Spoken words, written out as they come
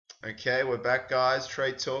Okay, we're back, guys.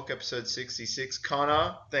 Trade Talk, episode 66.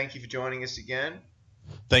 Connor, thank you for joining us again.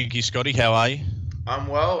 Thank you, Scotty. How are you? I'm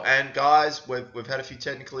well, and guys, we've had a few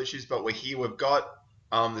technical issues, but we're here. We've got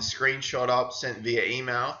the screenshot up sent via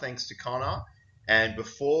email, thanks to Connor. And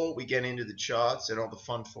before we get into the charts and all the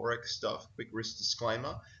fun Forex stuff, quick risk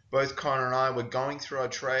disclaimer: both Connor and I, we're going through our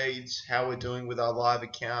trades, how we're doing with our live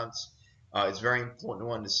accounts. It's very important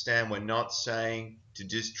to understand we're not saying to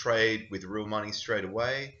just trade with real money straight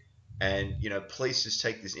away. And please just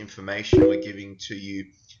take this information we're giving to you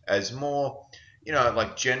as more,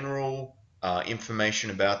 like general information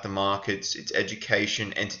about the markets. It's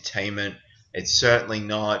education, entertainment. It's certainly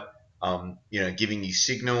not, giving you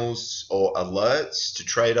signals or alerts to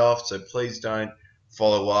trade off. So please don't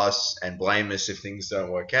follow us and blame us if things don't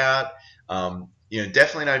work out.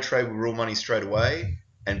 Definitely don't trade with real money straight away,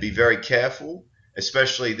 and be very careful,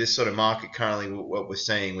 especially this sort of market currently. What we're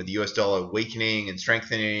seeing with the US dollar weakening and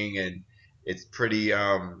strengthening, and it's pretty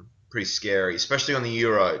scary, especially on the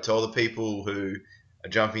euro. To all the people who are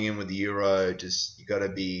jumping in with the euro, just you got to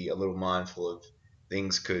be a little mindful of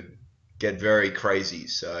things could get very crazy.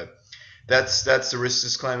 So that's the risk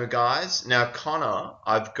disclaimer, guys. Now, Connor,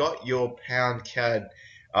 I've got your pound CAD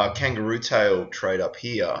kangaroo tail trade up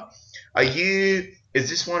here. Is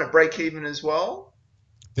this one at break even as well?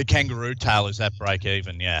 The kangaroo tail is at break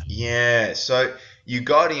even, yeah. Yeah. So you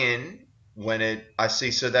got in I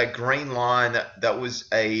see. So that green line, that was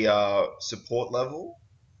a support level.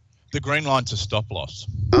 The green line's a stop loss.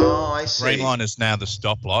 Oh, I see. Green line is now the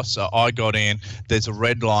stop loss. So I got in. There's a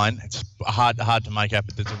red line. It's hard to make out,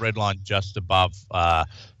 but there's a red line just above, Oh,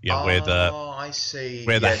 I see.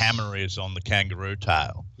 where the Yes. hammer is on the kangaroo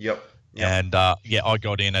tail. Yep. And I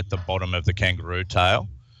got in at the bottom of the kangaroo tail,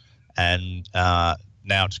 and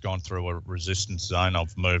now it's gone through a resistance zone.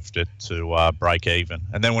 I've moved it to break even,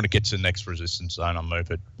 and then when it gets to the next resistance zone, I'll move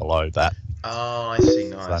it below that Oh, I see.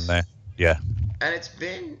 Nice. zone there. Yeah. And it's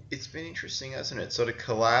been interesting, hasn't it? It sort of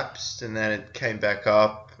collapsed and then it came back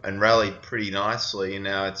up and rallied pretty nicely, and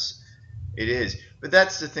now it is. But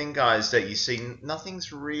that's the thing, guys, that you see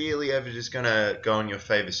nothing's really ever just gonna go in your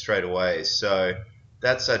favor straight away. So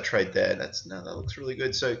that's that trade there. That looks really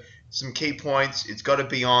good. So some key points. It's got to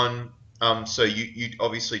be on. So you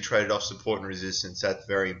obviously traded off support and resistance. That's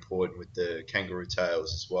very important with the kangaroo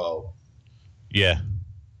tails as well. Yeah.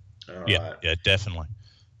 All Yeah. right. Yeah. Definitely.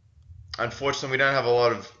 Unfortunately, we don't have a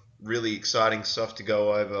lot of really exciting stuff to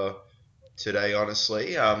go over today,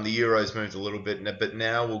 honestly. The Euro's moved a little bit, but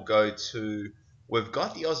now we've got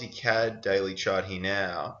the Aussie CAD daily chart here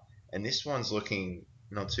now, and this one's looking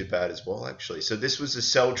not too bad as well, actually. So this was a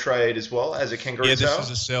sell trade as well as a kangaroo Yeah, this tail? was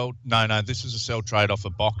a sell. No, this was a sell trade off a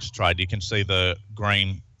box trade. You can see the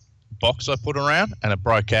green box I put around, and it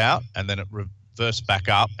broke out, and then it reversed back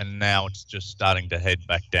up, and now it's just starting to head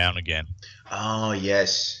back down again. Oh,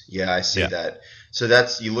 yes. Yeah, I see Yeah. that. So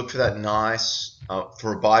you look for that nice,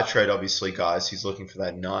 for a buy trade, obviously, guys, he's looking for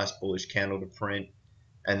that nice bullish candle to print.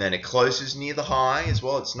 And then it closes near the high as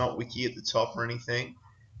well. It's not wicky at the top or anything.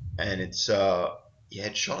 And it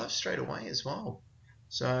shot off straight away as well.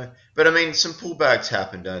 So, but I mean, some pullbacks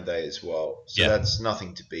happen, don't they, as well? So Yeah. that's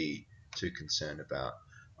nothing to be too concerned about.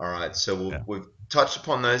 All right, so Yeah. we've touched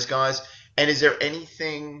upon those guys. And is there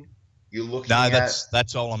anything you're looking No, at?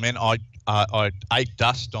 that's all I'm in. I ate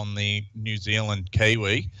dust on the New Zealand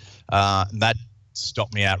Kiwi, and that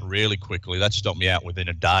stopped me out really quickly. That stopped me out within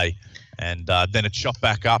a day, and then it shot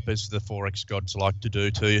back up, as the Forex gods like to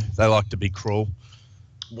do to you. They like to be cruel.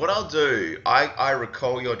 What I'll do, I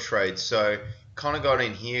recall your trade. So kind of got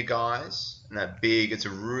in here, guys, and it's a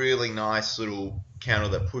really nice little candle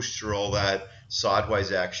that pushed through all that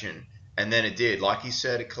sideways action. And then it did, like you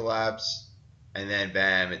said, it collapsed, and then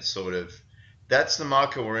bam, that's the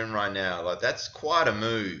market we're in right now. Like, that's quite a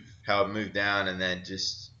move, how it moved down and then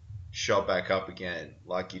just shot back up again,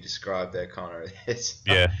 like you described there, Connor.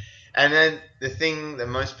 Yeah. And then the thing that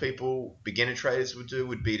most people, beginner traders, would do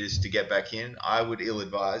would be just to get back in. I would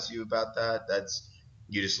ill-advise you about that.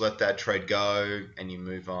 You just let that trade go and you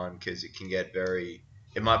move on, because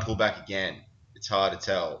it might pull back again. It's hard to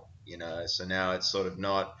tell. So now it's sort of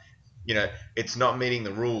not, it's not meeting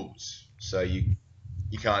the rules. So you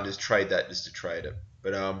can't just trade that just to trade it.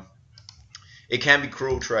 But it can be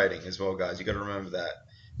cruel trading as well, guys. You got to remember that.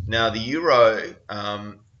 Now the euro,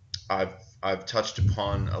 I've touched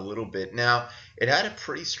upon a little bit. Now, it had a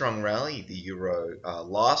pretty strong rally, the euro,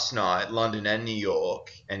 last night, London and New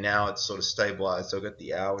York, and now it's sort of stabilized. I've got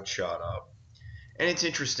the hour chart up, and it's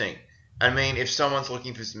interesting. I mean, if someone's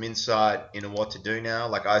looking for some insight into what to do now,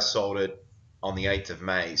 like I sold it on the 8th of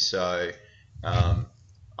May, so I'm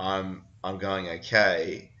going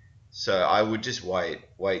okay. So I would just wait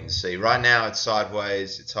and see. Right now it's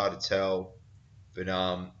sideways. It's hard to tell, but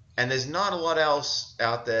and there's not a lot else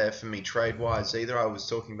out there for me trade wise either. I was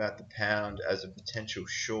talking about the pound as a potential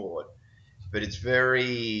short, but it's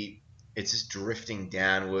just drifting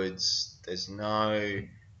downwards.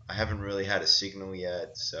 I haven't really had a signal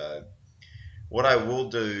yet. So what I will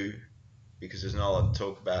do, because there's not a lot to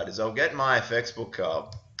talk about, is I'll get my FX book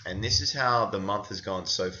up, and this is how the month has gone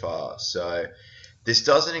so far. So this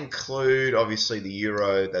doesn't include obviously the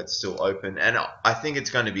euro that's still open, and I think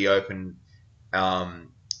it's going to be open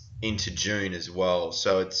into June as well.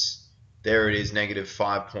 So there it is, negative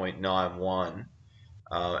 5.91.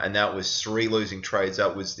 And that was 3 losing trades.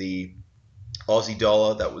 That was the Aussie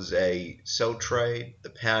dollar, that was a sell trade.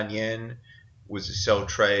 The pound yen was a sell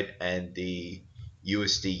trade, and the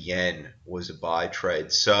USD yen was a buy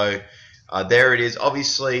trade. So there it is.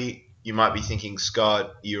 Obviously, you might be thinking,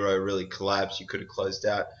 Scott, euro really collapsed. You could have closed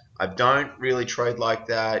out. I don't really trade like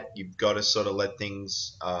that. You've got to sort of let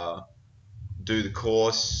things do the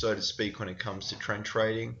course, so to speak, when it comes to trend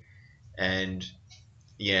trading. And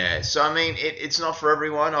yeah, so I mean, it's not for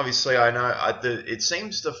everyone. Obviously, I know it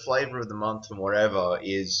seems the flavor of the month and whatever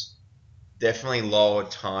is definitely lower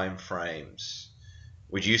time frames.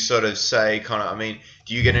 Would you sort of say, kind of, I mean,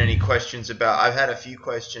 do you get any questions about, I've had a few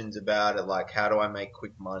questions about it, like how do I make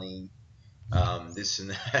quick money, this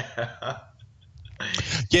and that.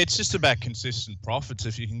 Yeah, it's just about consistent profits.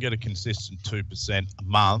 If you can get a consistent 2% a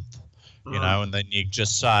month, you know, and then you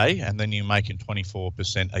just say, and then you're making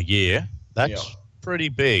 24% a year, that's pretty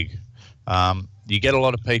big. You get a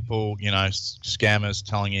lot of people, you know, scammers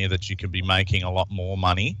telling you that you could be making a lot more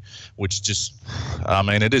money, which just, I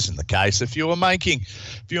mean, it isn't the case. If you were making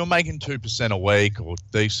 2% a week or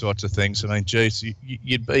these sorts of things, I mean, geez,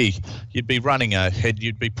 you'd be running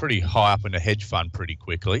you'd be pretty high up in a hedge fund pretty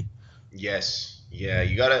quickly. Yes, yeah,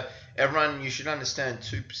 everyone, you should understand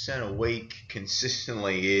 2% a week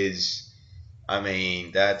consistently is, I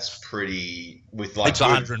mean, that's pretty, with like it's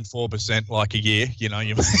 104% like a year. You know,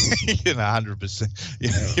 you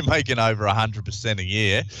 100%. You're making over 100% a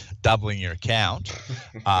year, doubling your account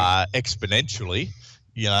exponentially.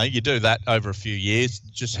 You know, you do that over a few years.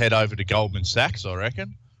 Just head over to Goldman Sachs, I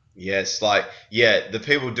reckon. Yes, the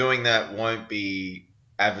people doing that won't be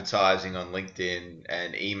advertising on LinkedIn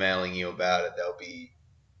and emailing you about it. They'll be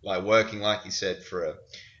like working, like you said, for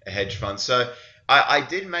a hedge fund. So I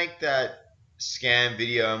did make that scam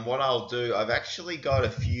video, and what I'll do, I've actually got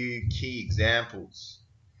a few key examples,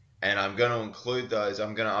 and I'm going to include those.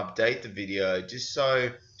 I'm going to update the video just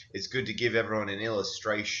so it's good to give everyone an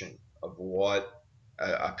illustration of what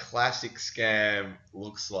a classic scam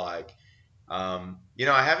looks like. You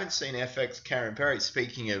know, I haven't seen FX Karen Perry,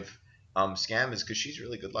 speaking of scammers, because she's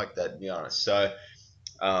really good like that, to be honest. So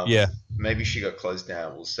yeah, maybe she got closed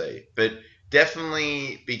down. We'll see. But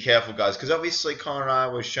definitely be careful, guys, because obviously Con and I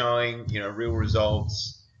were showing, you know, real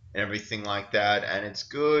results and everything like that, and it's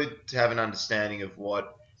good to have an understanding of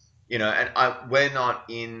what, you know, and we're not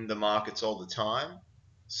in the markets all the time,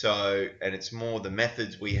 so, and it's more the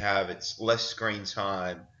methods we have, it's less screen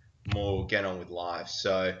time, more get on with life.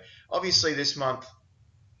 So obviously this month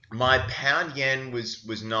my pound yen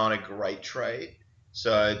was not a great trade,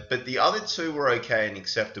 so, but the other two were okay and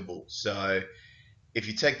acceptable. So if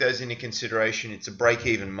you take those into consideration, it's a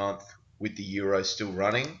break-even month with the euro still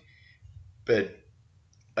running. But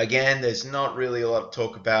again, there's not really a lot to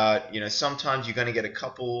talk about. You know, sometimes you're going to get a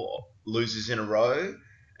couple losers in a row,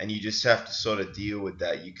 and you just have to sort of deal with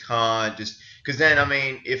that. You can't just, because then, I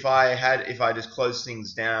mean, if I just closed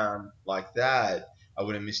things down like that, I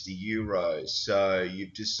would have missed the euro. So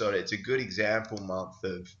you've just sort of, it's a good example month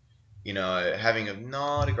of, you know, having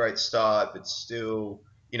not a great start, but still,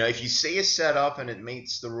 you know, if you see a setup and it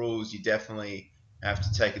meets the rules, you definitely have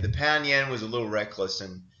to take it. The pound yen was a little reckless,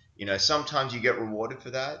 and you know, sometimes you get rewarded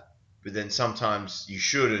for that, but then sometimes you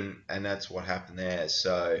shouldn't, and that's what happened there.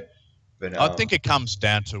 So, but I think it comes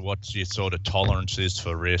down to what your sort of tolerance is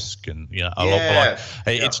for risk, and you know,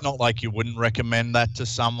 it's not like you wouldn't recommend that to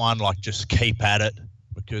someone. Like, just keep at it,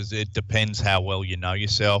 because it depends how well you know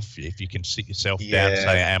yourself. If you can sit yourself down and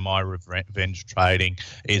say, am I revenge trading?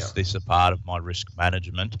 Is this a part of my risk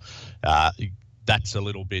management? That's a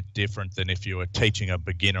little bit different than if you were teaching a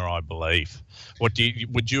beginner, I believe. Would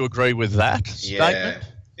you agree with that statement?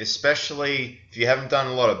 Especially if you haven't done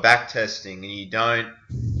a lot of back testing and you don't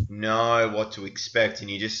know what to expect, and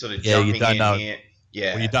you're just sort of jumping in here.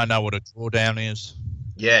 Yeah. Well, you don't know what a drawdown is.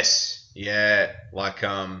 Yes. Yeah. Like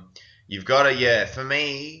you've got to, for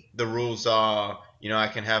me, the rules are, you know, I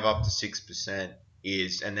can have up to 6%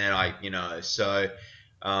 and then I, you know, so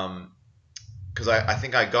because I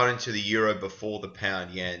think I got into the euro before the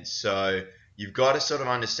pound yen. So you've got to sort of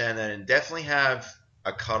understand that and definitely have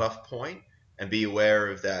a cutoff point and be aware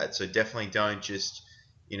of that. So definitely don't just,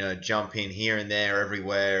 jump in here and there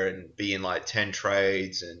everywhere and be in like 10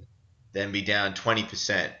 trades and then be down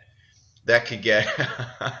 20%. That could get,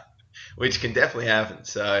 which can definitely happen.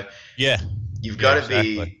 So Yeah. you've Yeah, got to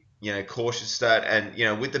exactly. be, cautious that,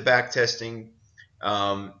 and with the back testing,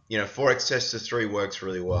 Forex Tester 3 works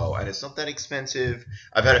really well, and it's not that expensive.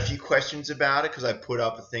 I've had a few questions about it because I put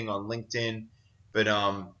up a thing on LinkedIn, but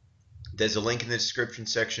there's a link in the description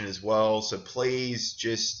section as well. So please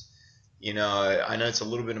just, I know it's a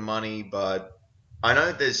little bit of money, but I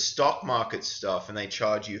know there's stock market stuff, and they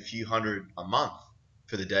charge you a few hundred a month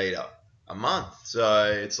for the data. A month. So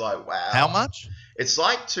it's like, How wow. much? It's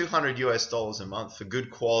like $200 a month for good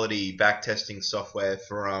quality backtesting software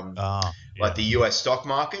for like Yeah. the US stock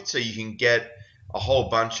market, so you can get a whole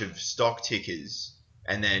bunch of stock tickers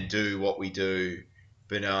and then do what we do.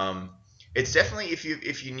 But it's definitely, if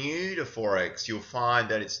you're new to Forex, you'll find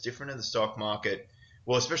that it's different in the stock market.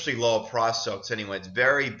 Well, especially lower price stocks anyway. It's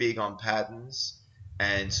very big on patterns,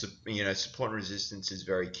 and support and resistance is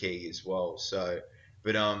very key as well. So,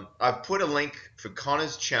 but I've put a link for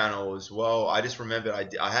Connor's channel as well. I just remembered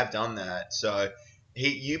I have done that. So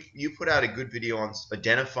you put out a good video on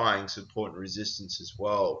identifying support and resistance as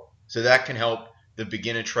well. So that can help the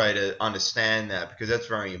beginner trader understand that, because that's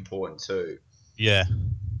very important too. Yeah.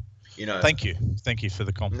 You know. Thank you. Thank you for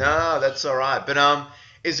the compliment. No, that's all right. But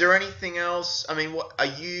is there anything else? I mean, what are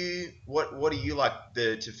you like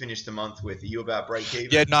to finish the month with? Are you about break even?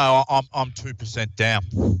 Yeah, no, I'm 2% down.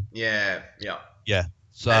 Yeah, yeah. Yeah.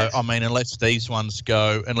 So And I mean, unless these ones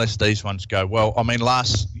go well. I mean,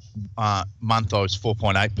 last month I was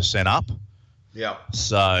 4.8% up. yeah.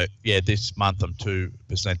 So yeah, this month I'm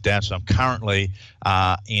 2% down. So I'm currently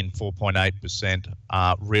in 4.8%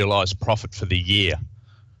 realized profit for the year.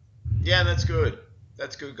 Yeah, that's good.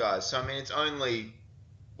 That's good, guys. So I mean, it's only,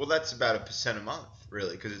 well, that's about 1% a month,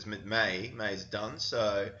 really, because it's May. May's done,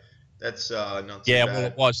 so that's not too Yeah, bad. well,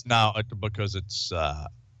 it was because it's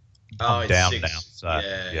Oh, I'm it's down now. 6. So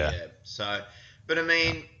Yeah, yeah. yeah. So, but I Yeah.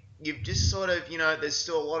 mean, you've just sort of, there's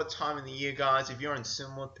still a lot of time in the year, guys. If you're in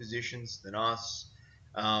similar positions than us,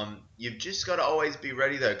 you've just got to always be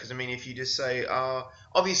ready, though. Because I mean, if you just say,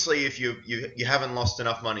 obviously, if you haven't lost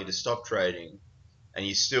enough money to stop trading, and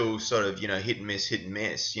you still sort of, hit and miss,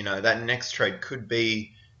 that next trade could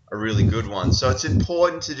be a really good one. So it's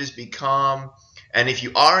important to just be calm. And if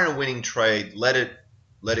you are in a winning trade, let it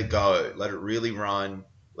go, let it really run,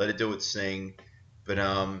 let it do its thing. But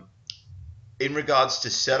in regards to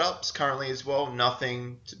setups currently as well,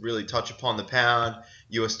 nothing to really touch upon. The pound,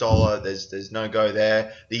 US dollar, there's no go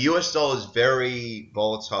there. The US dollar is very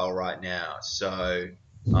volatile right now, so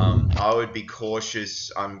I would be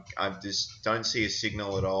cautious. I just don't see a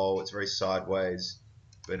signal at all. It's very sideways.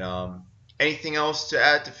 But anything else to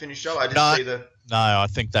add to finish up? I just No, see the. no, I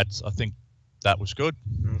think that was good.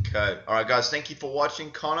 Okay. All right, guys. Thank you for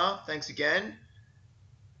watching, Connor. Thanks again.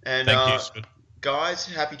 And Thank you. guys,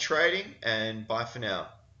 happy trading, and bye for now.